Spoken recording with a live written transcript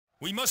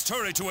We must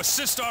hurry to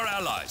assist our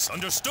allies,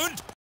 understood?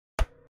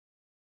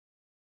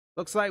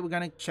 Looks like we're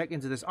gonna check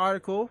into this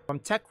article from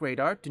Tech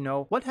Radar to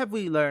know what have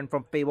we learned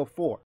from Fable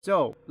 4.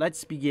 So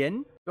let's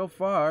begin. So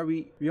far,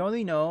 we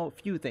only know a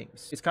few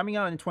things. It's coming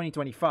out in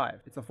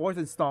 2025. It's the 4th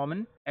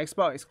installment,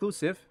 Xbox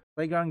exclusive,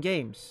 Playground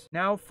Games.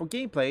 Now, for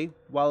gameplay,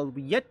 while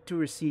we yet to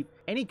receive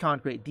any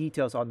concrete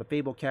details on the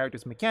Fable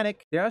character's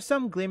mechanic, there are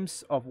some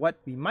glimpses of what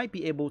we might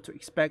be able to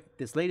expect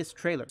this latest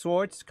trailer.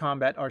 Swords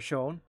combat are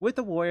shown, with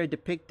the warrior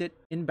depicted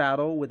in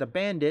battle with a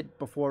bandit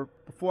before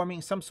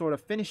performing some sort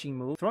of finishing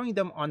move, throwing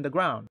them on the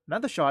ground.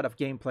 Another shot of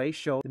gameplay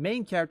showed the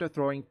main character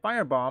throwing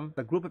firebomb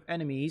at a group of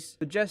enemies,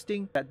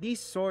 suggesting that these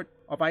sort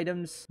of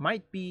items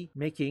might be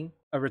making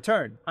a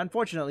return.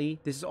 Unfortunately,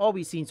 this is all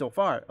we've seen so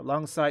far,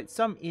 alongside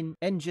some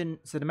in-engine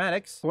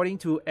cinematics. According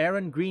to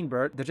Aaron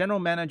Greenberg, the general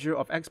manager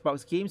of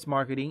Xbox Games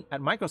Marketing at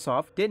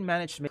Microsoft, did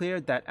manage to make clear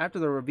that after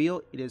the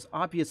reveal, it is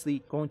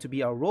obviously going to be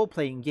a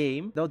role-playing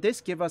game. Though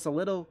this gives us a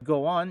little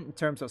go on in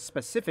terms of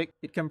specific,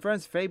 it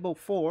confirms Fable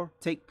 4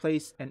 take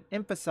place and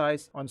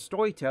emphasize on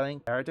storytelling,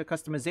 character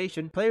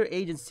customization, player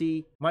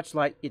agency, much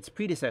like its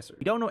predecessor.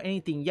 We don't know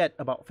anything yet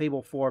about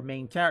Fable 4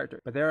 main character,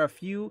 but there are a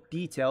few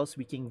details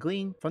we can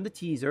glean from the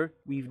teaser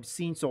we've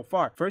seen so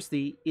far.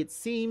 Firstly, it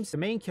seems the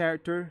main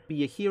character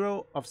be a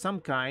hero of some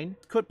kind,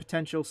 could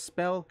potential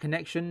spell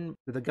connection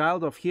to the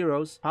Guild of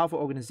Heroes, powerful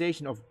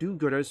organization of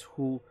do-gooders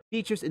who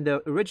features in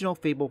the original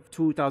Fable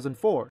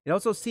 2004. It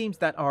also seems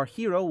that our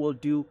hero will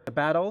do a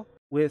battle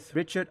with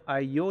Richard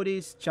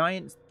Ayoade's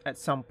giant at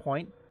some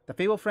point. The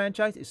Fable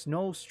franchise is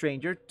no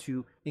stranger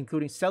to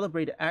including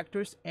celebrated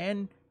actors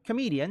and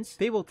comedians.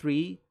 Fable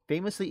 3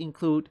 famously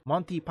include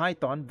Monty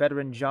Python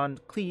veteran John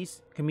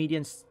Cleese,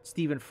 comedian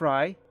Stephen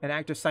Fry, and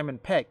actor Simon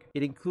Pegg.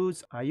 It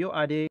includes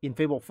Ayoade in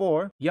Fable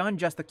 4, beyond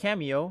just a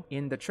cameo.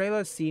 In the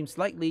trailer seems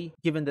likely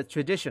given the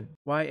tradition.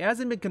 While it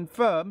hasn't been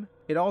confirmed,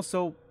 it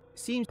also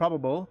seems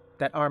probable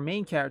that our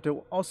main character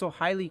will also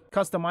highly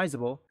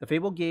customizable. The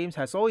Fable games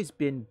has always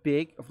been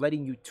big of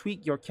letting you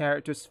tweak your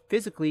characters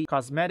physically,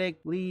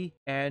 cosmetically,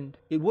 and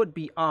it would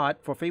be odd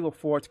for Fable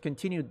 4 to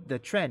continue the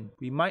trend.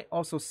 We might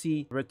also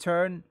see a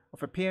return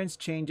of appearance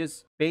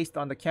changes based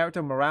on the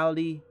character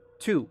morality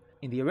too.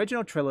 In the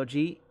original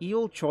trilogy,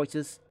 evil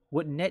choices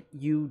would net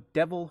you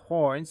devil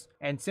horns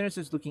and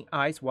sinister looking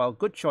eyes, while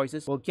good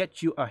choices will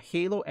get you a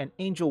halo and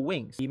angel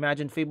wings. We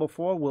imagine Fable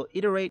 4 will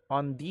iterate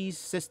on these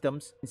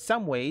systems in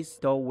some ways,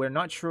 though we're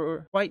not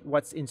sure quite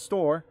what's in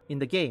store in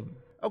the game.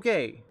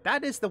 Okay,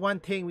 that is the one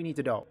thing we need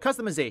to know.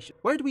 Customization.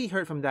 Where do we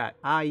heard from that?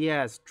 Ah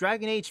yes,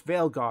 Dragon Age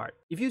Veilguard.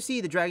 If you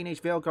see the Dragon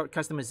Age Veilguard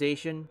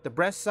customization, the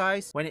breast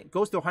size, when it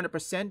goes to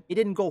 100%, it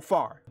didn't go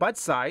far. Butt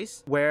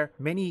size, where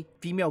many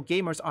female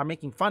gamers are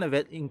making fun of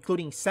it,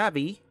 including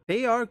Savvy,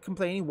 they are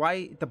complaining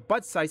why the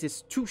butt size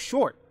is too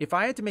short. If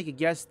I had to make a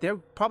guess, they're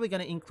probably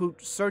going to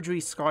include surgery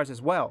scars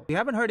as well. We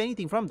haven't heard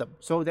anything from them,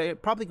 so they're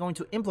probably going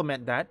to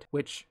implement that,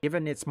 which,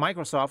 given it's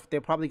Microsoft, they're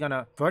probably going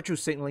to virtue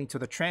signaling to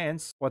the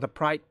trans or the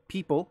pride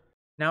people.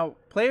 Now,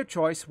 player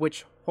choice,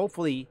 which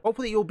hopefully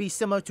it will be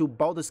similar to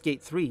Baldur's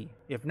Gate 3.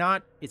 If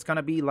not, it's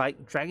gonna be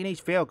like Dragon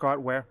Age Veilguard,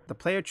 where the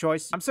player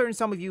choice, I'm certain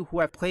some of you who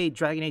have played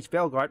Dragon Age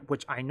Veilguard,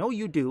 which I know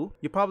you do,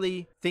 you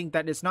probably think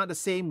that it's not the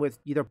same with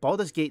either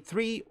Baldur's Gate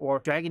 3 or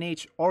Dragon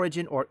Age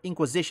Origin or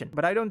Inquisition.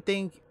 But I don't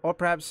think, or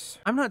perhaps,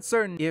 I'm not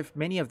certain if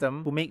many of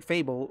them who make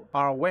Fable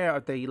are aware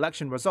of the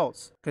election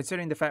results,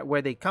 considering the fact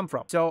where they come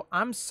from. So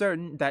I'm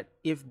certain that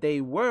if they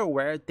were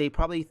aware, they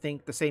probably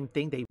think the same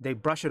thing, they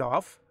brush it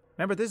off.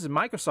 Remember, this is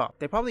Microsoft.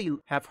 They probably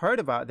have heard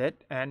about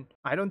it, and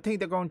I don't think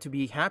they're going to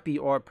be happy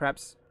or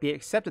perhaps be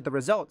accepted the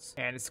results.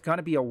 And it's going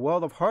to be a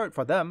world of hurt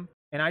for them.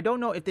 And I don't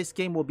know if this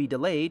game will be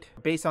delayed.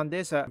 Based on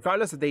this,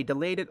 regardless if they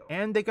delayed it,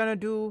 and they're going to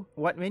do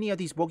what many of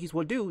these bogies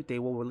will do. They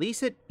will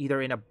release it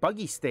either in a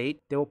buggy state.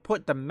 They will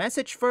put the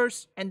message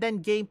first, and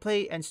then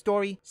gameplay and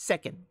story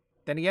second.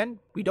 Then again,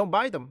 we don't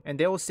buy them. And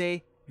they will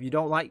say, if you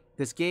don't like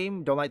this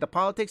game, don't like the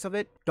politics of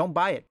it, don't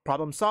buy it.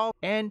 Problem solved.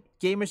 And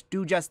gamers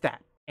do just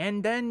that.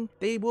 And then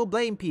they will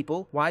blame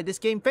people why this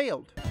game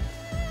failed.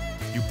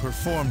 You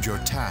performed your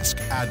task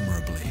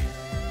admirably.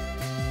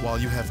 While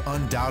you have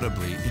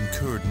undoubtedly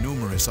incurred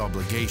numerous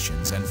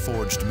obligations and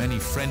forged many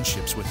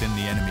friendships within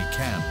the enemy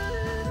camp,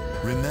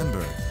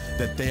 remember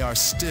that they are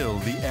still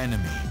the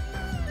enemy.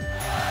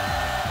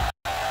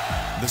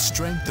 The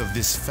strength of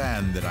this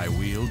fan that I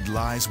wield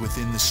lies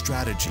within the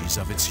strategies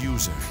of its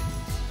user.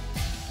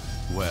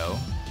 Well,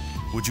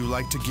 would you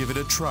like to give it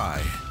a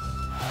try?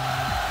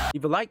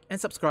 Leave a like and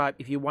subscribe.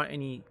 If you want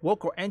any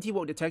woke or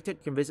anti-woke detected,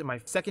 you can visit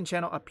my second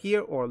channel up here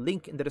or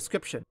link in the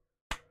description.